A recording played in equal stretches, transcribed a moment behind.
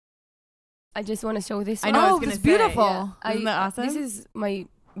I just want to show this. I know. I was gonna it's say, beautiful. yeah. Isn't that awesome? This is my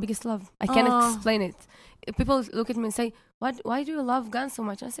biggest love. I can't explain it. People look at me and say, why do you love guns so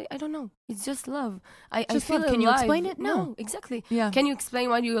much? I say, I don't know. It's just love. I feel love. Can you explain it? No, exactly. Yeah. Can you explain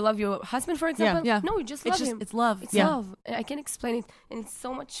why you love your husband, for example? Yeah. No, you just love him. It's love. It's love. I can't explain it. And it's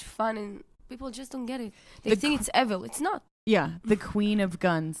so much fun. And people just don't get it. They think it's evil. It's not. Yeah, the Queen of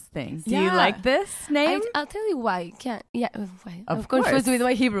Guns thing. Do you Yeah. like this name? I'll tell you why. Why? Of I'm confused course. with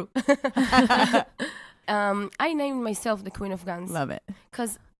my Hebrew. I named myself the Queen of Guns. Love it.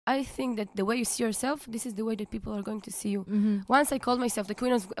 Because I think that the way you see yourself, this is the way that people are going to see you. Mm-hmm. Once I called myself the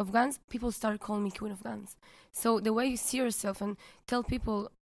Queen of Guns, people start calling me Queen of Guns. So the way you see yourself and tell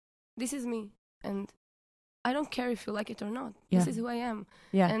people, this is me. And I don't care if you like it or not. Yeah. This is who I am.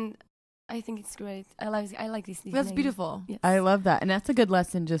 Yeah. And I think it's great. I like this That's name. beautiful. Yes. I love that. And that's a good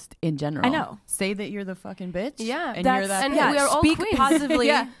lesson just in general. I know. Say that you're the fucking bitch. Yeah. And you're that and bitch. we are all speak queens. positively.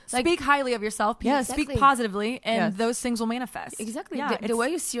 Yeah. Speak highly of yourself. Yes. Speak Exactly. positively, and Yes. those things will manifest. Exactly. Yeah, The way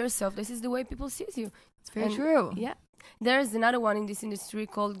you see yourself, this is the way people see you. It's very And- true. Yeah. There's another one in this industry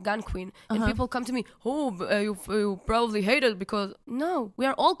called Gun Queen. And people come to me, you probably hate it because... No, we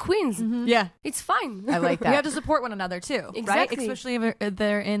are all queens. Yeah. It's fine. I like We that. have to support one another too, right? Exactly. Especially if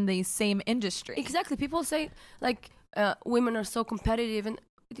they're in the same industry. Exactly. People say, like, women are so competitive and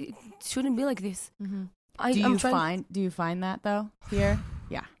it shouldn't be like this. Mm-hmm. Do you find that though here?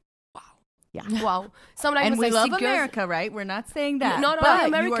 Yeah. Yeah. Wow. Sometimes And we I love see girls, America, right? We're not saying that. not but only you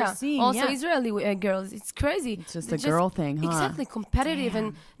America, are seeing, also yeah. Israeli girls. It's crazy. It's just They're a girl thing, huh? Exactly, competitive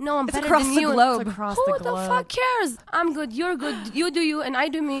and no, I'm It's better across than the you. globe. It's across Who the the globe. fuck cares? I'm good. You're good. You do you, and I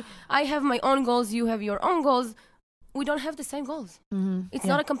do me. I have my own goals. You have your own goals. We don't have the same goals. Mm-hmm. It's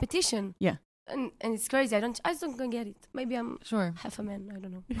Yeah. not a competition. Yeah. And it's crazy. I just don't gonna get it. Maybe I'm Sure. half a man. I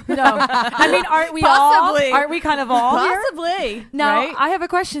don't know. No, I mean, aren't we Possibly. all? Aren't we kind of all here? Possibly. Now, right? I have a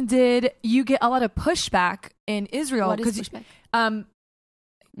question. Did you get a lot of pushback in Israel? What is 'Cause pushback?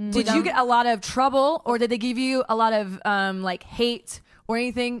 did you get a lot of trouble, or did they give you a lot of like hate or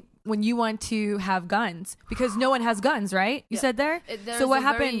anything when you want to have guns? Because no one has guns, right? You Yeah. said there. There's So what a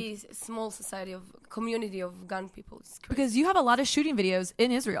happened? Very small society of community of gun people. It's crazy. Because you have a lot of shooting videos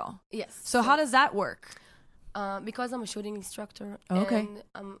in Israel. Yes. So how does that work? Because I'm a shooting instructor. Okay.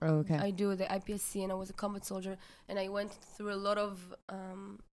 And Okay. I do the IPSC and I was a combat soldier and I went through a lot of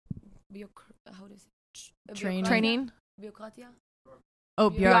how does it? Training. Training. Bureaucratia. Oh,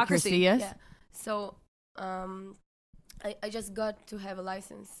 Bureaucracy. bureaucracy, yes. Yeah. So I just got to have a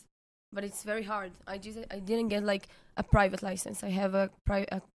license, but it's very hard. I didn't get like a private license. I have a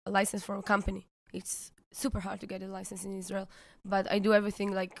license for a company. It's super hard to get a license in Israel, but I do everything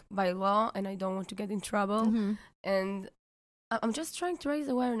like by law, and I don't want to get in trouble. Mm-hmm. And I'm just trying to raise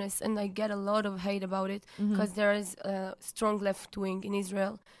awareness, and I get a lot of hate about it Mm-hmm. because there is a strong left wing in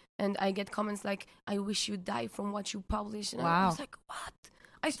Israel, and I get comments like, "I wish you die from what you publish." And I Wow. was like, "What?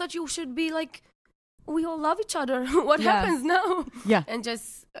 I thought you should be like, we all love each other. What Yeah. happens now?" Yeah. And just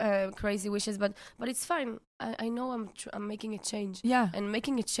crazy wishes, but it's fine. I know I'm making a change, Yeah. and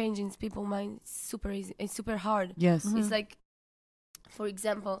making a change in people's mind is super easy. It's super hard. Yes. Mhm. It's like, for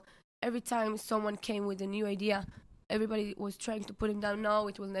example, every time someone came with a new idea, everybody was trying to put him down. No,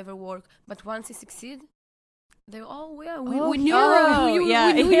 it will never work. But once he succeed, they we knew you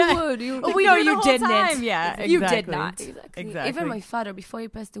yeah, we knew yeah. you would. You, Oh, we know you the whole didn't. time, yeah, You did exactly. not. Exactly. Exactly. Even my father, before he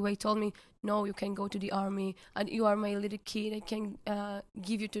passed away, told me, "No, you can go to the army, and you are my little kid. I can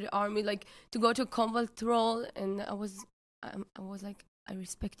give you to the army, like to go to combat role." And I was like, "I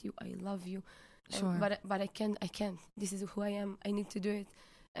respect you. I love you, Sure. but I can't. This is who I am. I need to do it."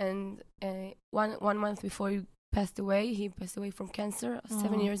 And one month before he passed away from cancer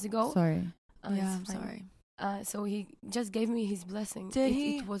 7 Aw. years ago. Sorry. Yeah, it's I'm fine. sorry. So he just gave me his blessing. Did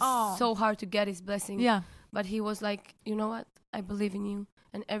he? It was Aw. so hard to get his blessing. Yeah. But he was like, "You know what? I believe in you,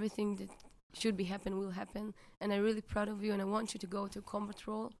 and everything that should be happen will happen. And I'm really proud of you, and I want you to go to combat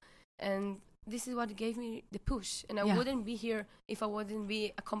role." And this is what gave me the push. And I Yeah. wouldn't be here if I wouldn't be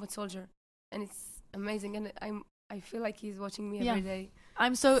a combat soldier. And it's amazing. And I feel like he's watching me Yeah. every day.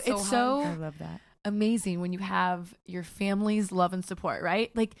 I'm so, So it's I so love that. amazing when you have your family's love and support, right?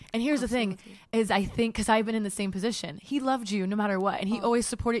 Like, and here's the thing Absolutely. is, I think, because I've been in the same position, he loved you no matter what, and he Oh. always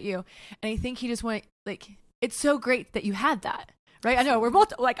supported you, and I think he just went, like, it's so great that you had that, right? I know we're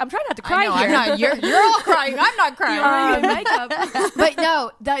both like, I'm trying not to cry I know, here. I'm not, you're all crying. I'm not crying. You're wearing your makeup. But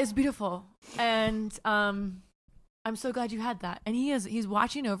no, that is beautiful, and I'm so glad you had that, and he's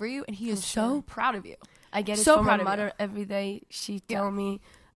watching over you, and he is For so sure. proud of you. I get it So from proud my of you. mother every day. She tell me,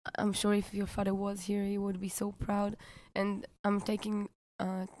 "I'm sure if your father was here, he would be so proud." And I'm taking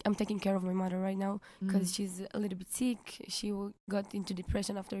I'm taking care of my mother right now because she's a little bit sick. She got into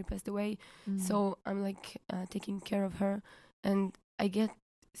depression after he passed away. So I'm like taking care of her, and I get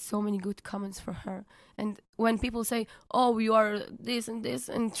so many good comments for her. And when people say, "Oh, you are this and this,"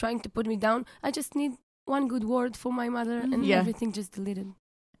 and trying to put me down, I just need one good word for my mother, and everything just deleted.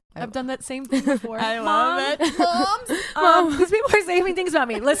 I've done that same thing before. I love it. Moms, these people are saying things about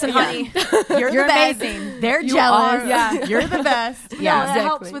me. Listen, honey, You're amazing. They're You jealous. are, yeah. You're the best. Yeah, exactly. it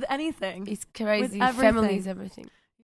helps with anything. It's crazy. With Family is everything.